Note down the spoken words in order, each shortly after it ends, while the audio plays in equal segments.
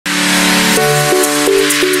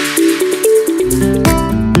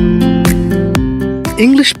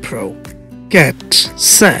English Pro. Get,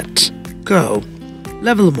 set, go.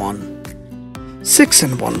 Level 1. 6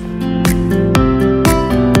 and 1.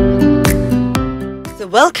 So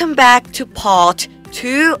welcome back to part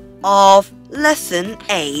 2 of lesson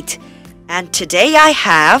 8. And today I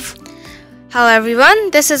have... Hello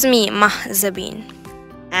everyone, this is me, Mahzabin.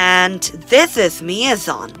 And this is me,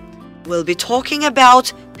 Azan. We'll be talking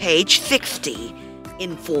about page 60,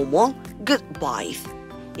 informal goodbyes.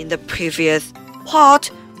 In the previous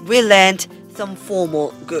part, we learned some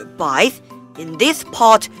formal goodbyes. In this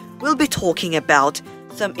part, we'll be talking about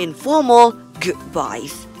some informal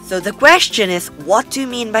goodbyes. So the question is, what do you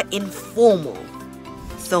mean by informal?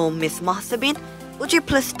 So Miss Mahzabin, would you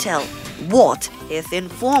please tell what is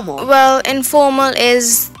informal? Well, informal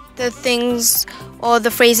is the things or the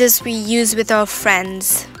phrases we use with our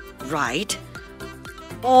friends. Right.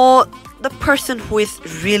 Or the person who is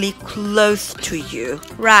really close to you.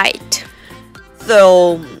 Right.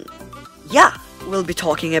 So, yeah, we'll be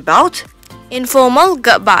talking about informal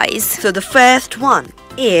goodbyes. So the first one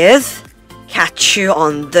is catch you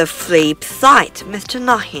on the flip side, Mr.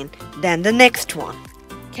 Nahin. Then the next one.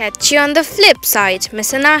 Catch you on the flip side,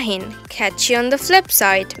 Mr. Nahin. Catch you on the flip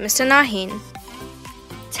side, Mr. Nahin.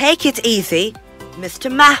 Take it easy, Mr.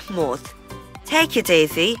 Mahmoud. Take it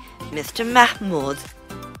easy, Mr. Mahmoud.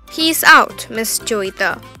 Peace out, Miss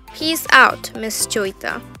Joita. Peace out, Miss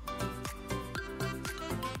Joita.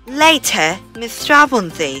 Later, Miss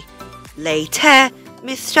Rabunthi. Later,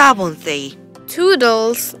 Miss Rabunthi.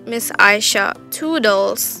 Toodles, Miss Aisha.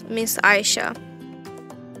 Toodles, Miss Aisha.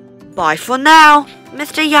 Bye for now,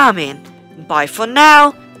 Mr. Yamin. Bye for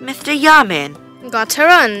now, Mr. Yamin. Gotta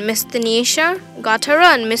run, Miss Tanisha. Gotta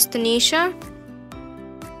run, Miss Tanisha.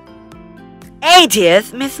 Adieu,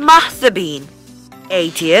 Miss Mahzabin.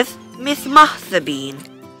 Adieu, Miss Mahzabin.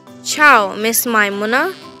 Ciao, Miss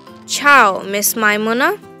Maimuna. Ciao, Miss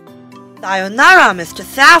Maimuna. Sayonara, Mr.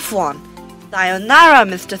 Safwan. Sayonara,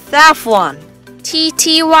 Mr. Safwan.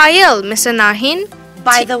 TTYL, Mr. Nahin.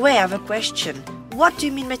 By the way, I have a question. What do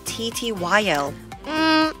you mean by TTYL?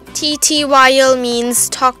 TTYL means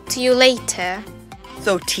talk to you later.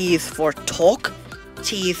 So T is for talk,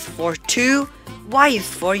 T is for to, Y is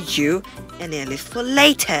for you, and L is for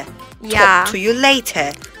later. Yeah. Talk to you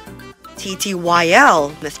later.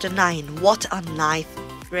 TTYL, Mr. Nahin. What a nice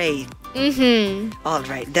phrase.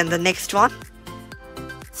 Alright, then the next one.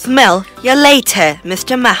 Smell ya later,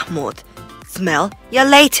 Mr. Mahmoud. Smell ya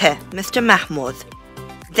later, Mr. Mahmoud.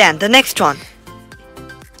 Then the next one.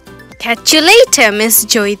 Catch you later, Miss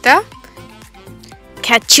Joita.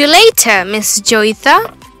 Catch you later, Miss Joita.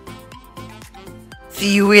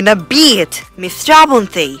 See you in a bit, Miss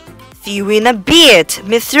Rabunthi. See you in a bit,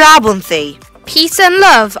 Miss Rabunthi. Peace and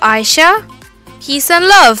love, Aisha. Peace and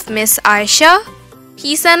love, Miss Aisha.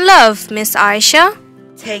 Peace and love, Miss Aisha.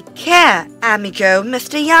 Take care, amigo,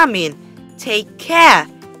 Mr. Yamin. Take care,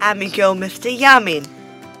 amigo, Mr. Yamin.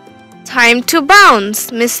 Time to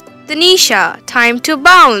bounce, Miss Tanisha. Time to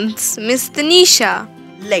bounce, Miss Tanisha.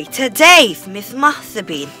 Later days, Miss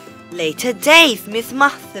Mahzabin. Later days, Miss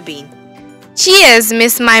Mahzabin. Cheers,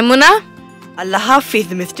 Miss Maimuna. Allah Hafiz,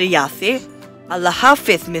 Mr. Yasir. Allah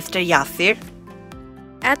Hafiz, Mr. Yasir.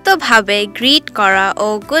 এত ভাবে grit করা ও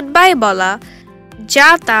goodbye বলা যা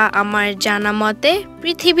তা আমার জানা মতে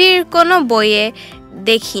পৃথিবীর কোনো বইয়ে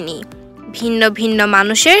দেখিনি। ভিন্ন ভিন্ন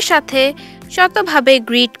মানুষের সাথে শতভাবে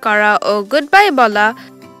গ্রিট করা ও গুডবাই বলা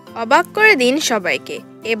অবাক করে দিন সবাইকে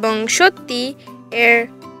এবং সত্যি এর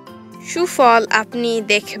সুফল আপনি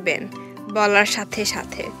দেখবেন বলার সাথে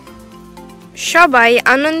সাথে। সবাই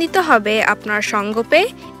আনন্দিত হবে আপনার সঙ্গ পেয়ে,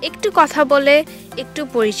 একটু কথা বলে, একটু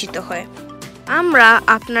পরিচিত হয়ে। আমরা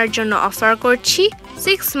আপনার জন্য অফার করছি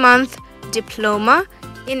 6-month diploma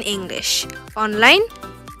in English, online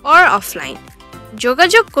or offline.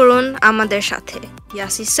 যোগাযোগ করুন আমাদের সাথে।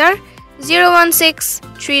 ইয়াসি স্যার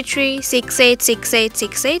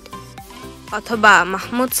 01633686868 অথবা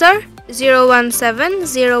মাহমুদ স্যার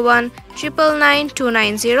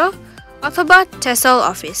 01701999290 অথবা টেসল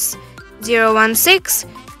অফিস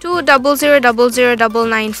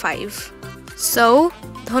 01620000095। সো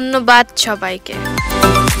ধন্যবাদ সবাইকে।